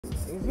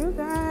You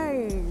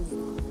guys,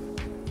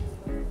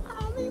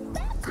 I'm in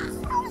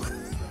Peckham.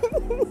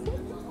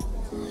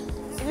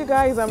 You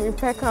guys, I'm in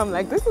Peckham.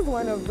 Like, this is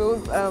one of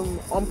those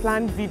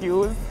unplanned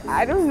videos.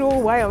 I don't know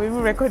why I'm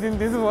even recording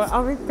this one.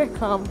 I'm in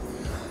Peckham,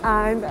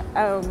 and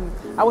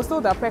I was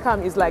told that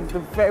Peckham is like the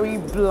very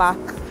black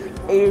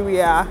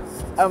area,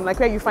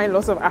 like where you find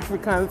lots of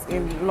Africans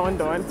in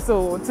London.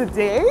 So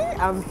today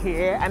I'm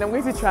here and I'm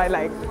going to try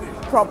like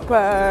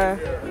proper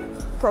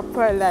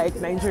like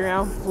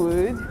Nigerian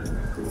food.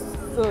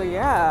 So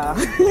yeah,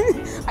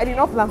 I did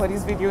not plan for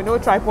this video, no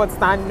tripod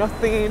stand,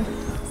 nothing.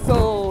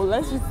 So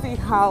let's just see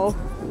how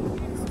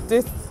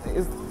this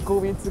is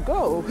going to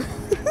go.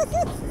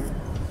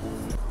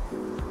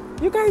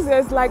 You guys,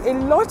 there's like a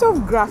lot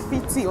of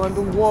graffiti on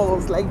the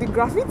walls. Like the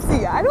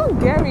graffiti, I don't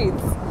get it.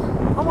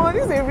 Oh,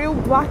 this is a real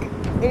black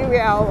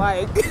area,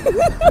 like.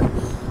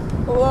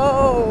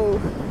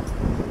 Whoa.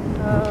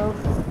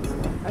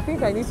 I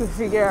think I need to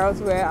figure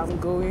out where I'm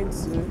going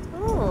to.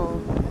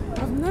 Oh,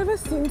 I've never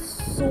seen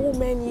so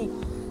many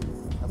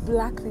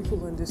black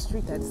people on the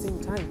street at the same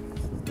time.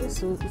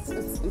 So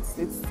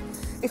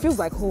it feels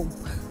like home.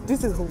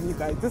 This is home, you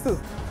guys. This is,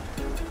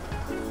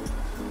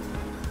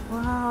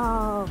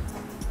 wow,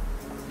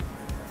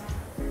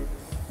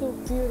 so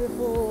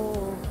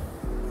beautiful.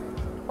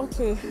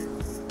 Okay,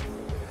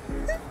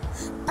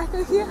 I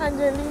can hear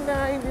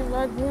Angelina in the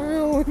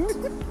background.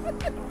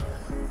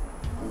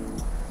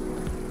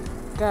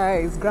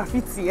 Guys,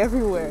 graffiti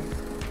everywhere.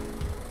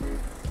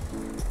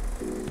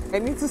 I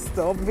need to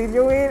stop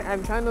videoing.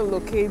 I'm trying to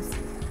locate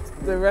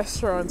the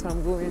restaurant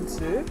I'm going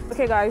to.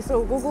 Okay guys,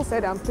 so Google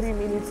said I'm 3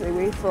 minutes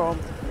away from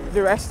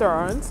the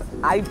restaurant.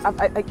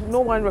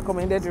 No one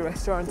recommended the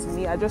restaurant to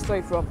me. I just saw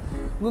it from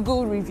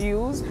Google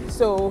reviews,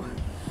 so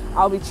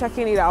I'll be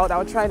checking it out.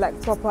 I'll try like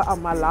proper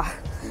amala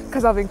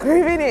because I've been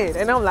craving it,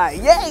 and I'm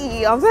like,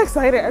 yay! I'm so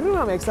excited. I don't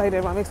know, I'm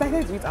excited, but I'm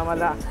excited to eat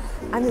amala.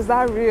 And is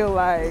that real?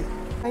 Like,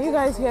 can you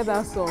guys hear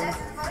that song?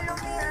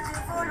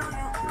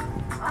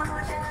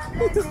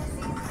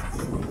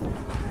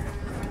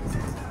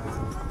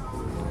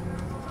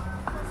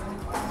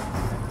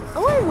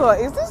 Oh my god,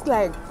 is this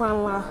like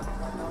panla?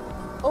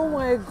 Oh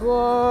my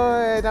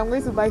god, I'm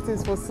going to buy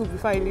things for soup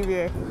before I leave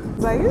here.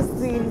 So are you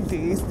seeing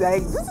this?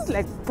 Like, this is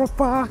like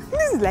proper,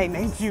 this is like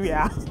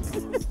Nigeria.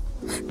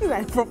 This is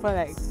like proper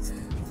like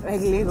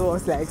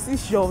Lagos, like see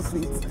shops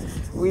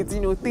with you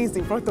know things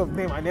in front of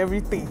them and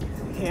everything.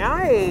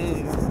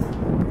 Hey.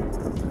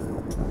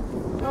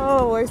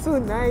 Oh, it's so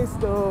nice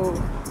though.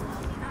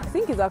 I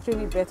think it's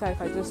actually better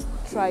if I just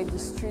try the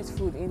street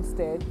food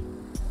instead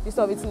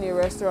of eating in a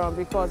restaurant,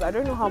 because I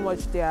don't know how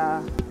much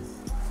their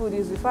food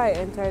is before I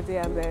enter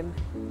there, and then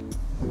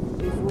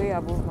it's way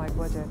above my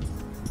budget.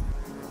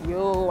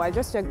 Yo, I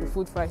just checked the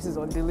food prices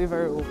on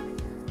Deliveroo.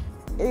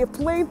 A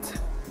plate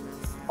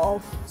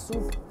of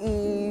soup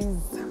is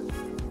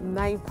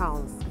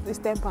 £9. It's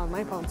 £10,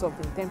 £9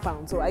 something,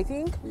 £10. So I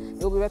think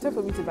it'll be better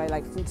for me to buy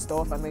like food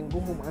stuff and then go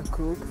home and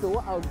cook. So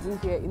what I'll do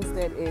here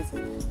instead is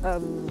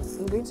I'm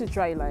going to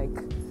try like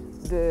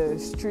the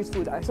street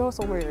food. I saw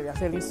somewhere that they're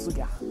selling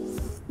suya.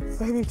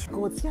 So I need to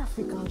go to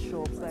African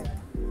shops, like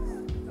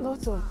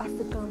lots of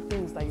African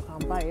things that you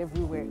can buy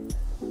everywhere.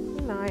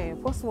 Nah,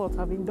 first month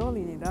I've been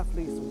dulling in that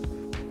place.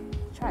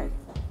 Try.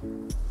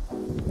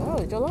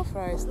 Oh, jollof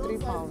rice,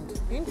 £3.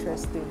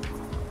 Interesting.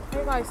 Have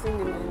you guys seen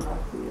the menu?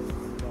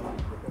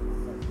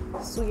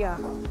 Suya.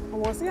 I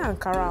was seeing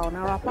Ankara on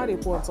a wrapper they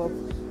put on top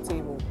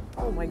table.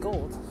 Oh my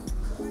god.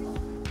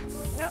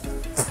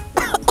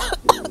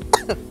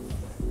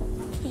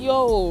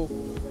 Yo.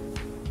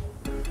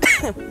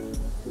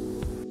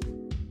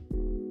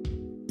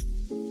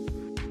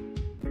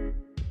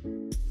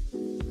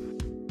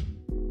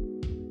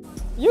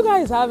 You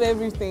guys have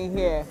everything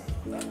here.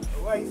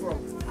 Where are you from?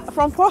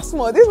 From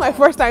Portsmouth. This is my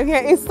first time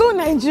here. It's so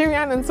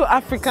Nigerian and so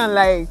African,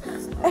 like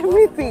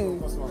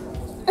everything.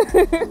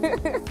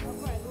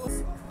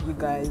 You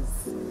guys,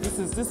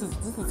 this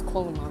is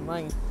calling my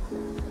mind.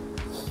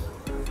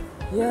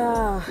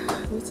 Yeah,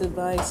 I need to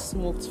buy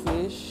smoked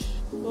fish.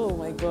 Oh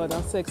my god,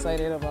 I'm so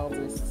excited about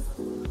this.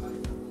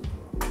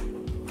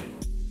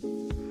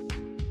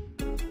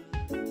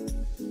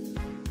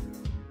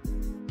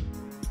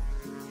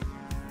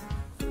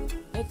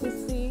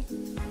 Egusi.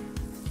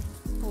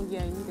 Oh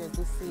yeah, I need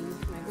egusi.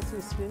 My egusi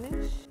is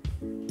finished.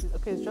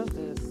 Okay, it's just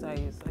the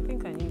size. I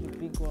think I need a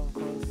big one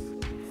because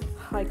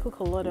I cook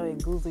a lot of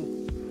egusi.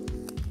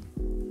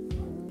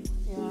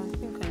 Yeah, I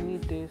think I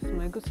need this.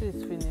 My egusi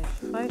is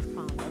finished. £5. I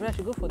mean, I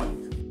should go for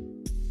this.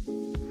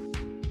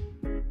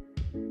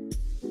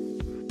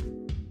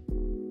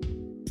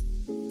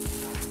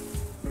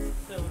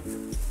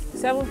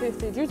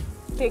 $7.50. Do you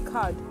take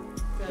card?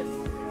 Cash.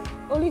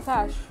 Only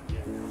cash.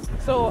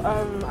 So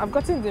I've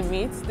gotten the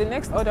meat. The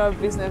next order of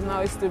business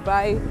now is to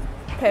buy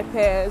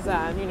peppers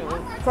and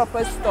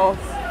proper stuff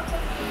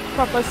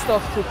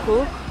to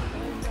cook.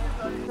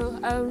 So,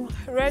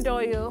 red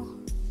oil.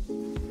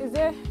 Is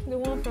there the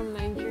one from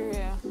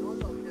Nigeria?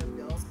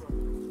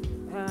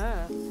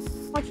 How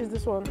much is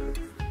this one?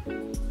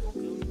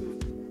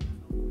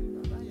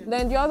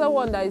 Then the other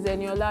one that is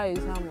Eniola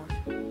is how much?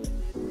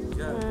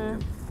 Yeah.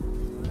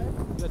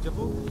 Yeah,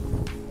 Jabu.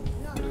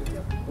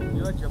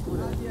 You are Jabu.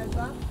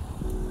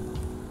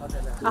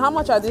 And how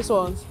much are these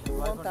ones?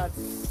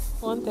 130.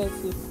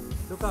 130.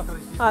 Look after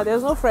it. Ah,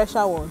 there's no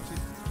fresher one.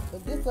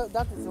 So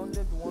that is only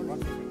the one.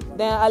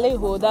 Then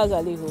Alejo, that's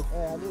Alejo.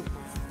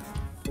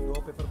 No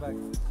paper bag.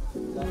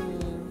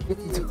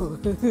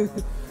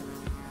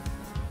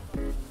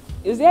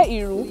 Is there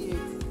Iru?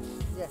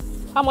 Yes.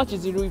 How much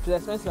is Iru if it's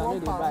expensive? I know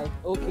they buy.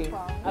 Okay.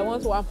 £1. I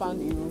want £1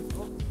 Iru.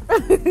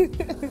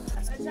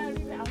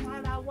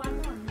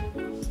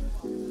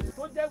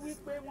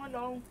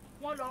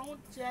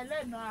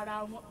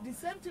 The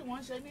same thing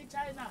wọ́n ṣe ní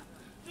China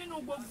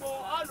nínú gbogbo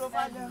all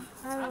over the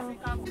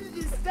Africa.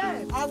 It's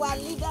them. Our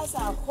leaders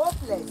are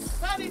hopeless.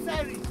 Very,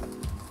 very.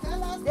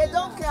 They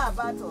don't care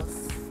about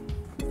us.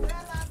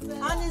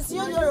 And it's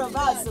you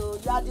Yorubas, so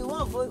you are the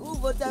one who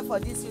voted for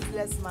this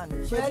useless man.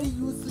 Very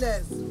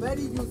useless,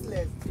 very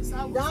useless.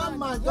 That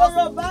man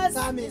Yorubas,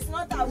 just it's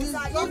not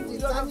Hausa.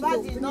 If Yoruba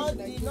did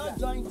not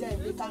join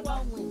them, they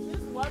cannot win.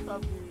 This is what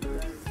of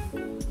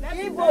the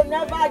Igbo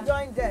never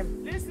joined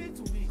them. Listen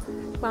to me.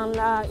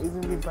 Panla is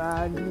in the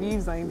bag,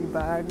 leaves are in the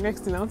bag.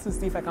 Next thing I want to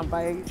see if I can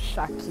buy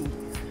Shaki.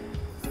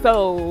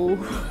 So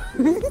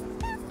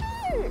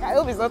I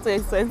hope it's not too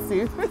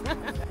expensive.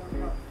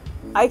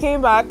 I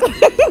came back.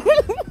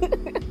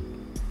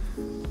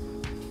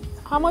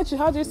 How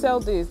do you sell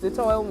this? The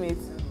towel mate?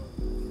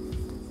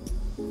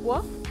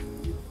 What?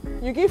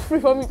 You give free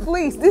for me?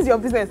 Please, this is your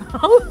business.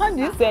 How do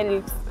you sell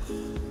it?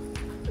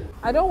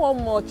 I don't want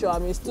much,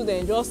 I'm a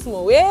student, just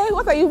small. Hey,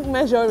 what are you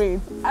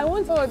measuring? I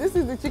want, oh, this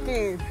is the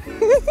chicken.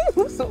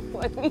 So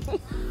funny.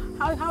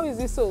 How is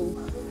this sold?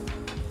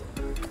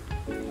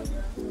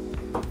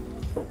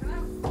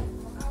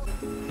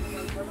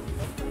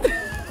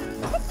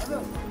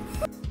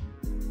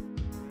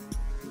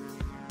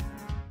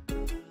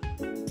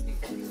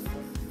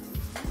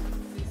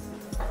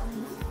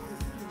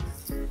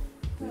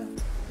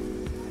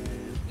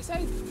 You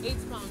said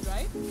it's £8,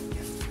 right?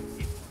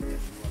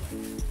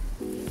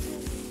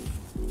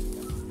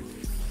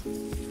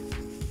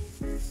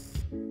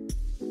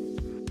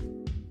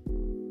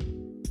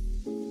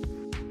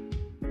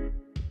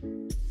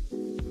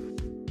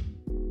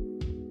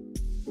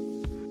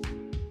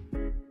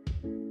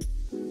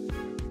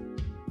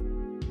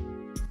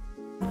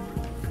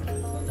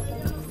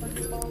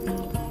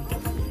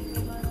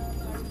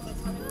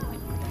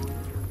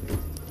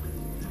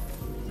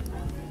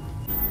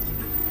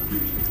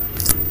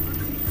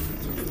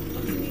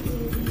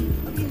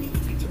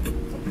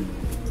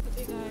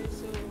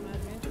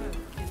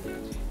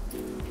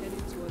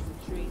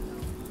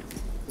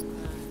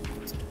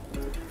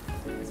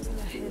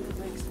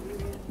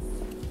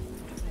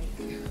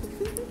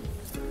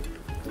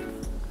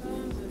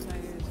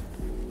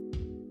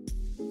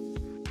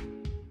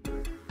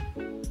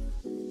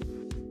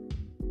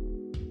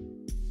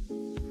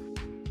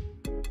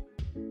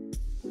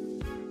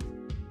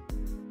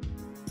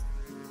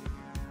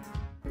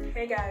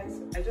 Hey guys,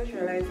 I just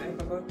realized I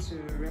forgot to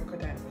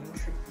record an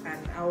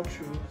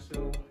outro,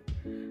 so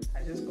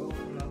I just got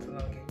home not too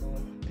long ago.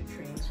 The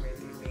trains were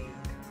delayed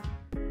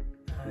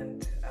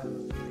and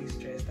I'm really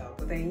stressed out.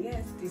 But then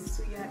yes, the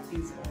Suya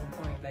is on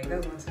point. Like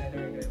that's one thing I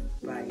don't regret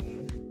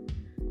buying.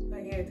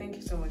 Like yeah, thank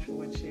you so much for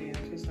watching.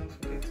 Please don't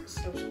forget to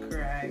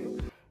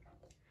subscribe.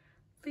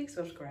 Please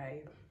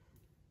subscribe.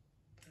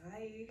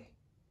 Bye.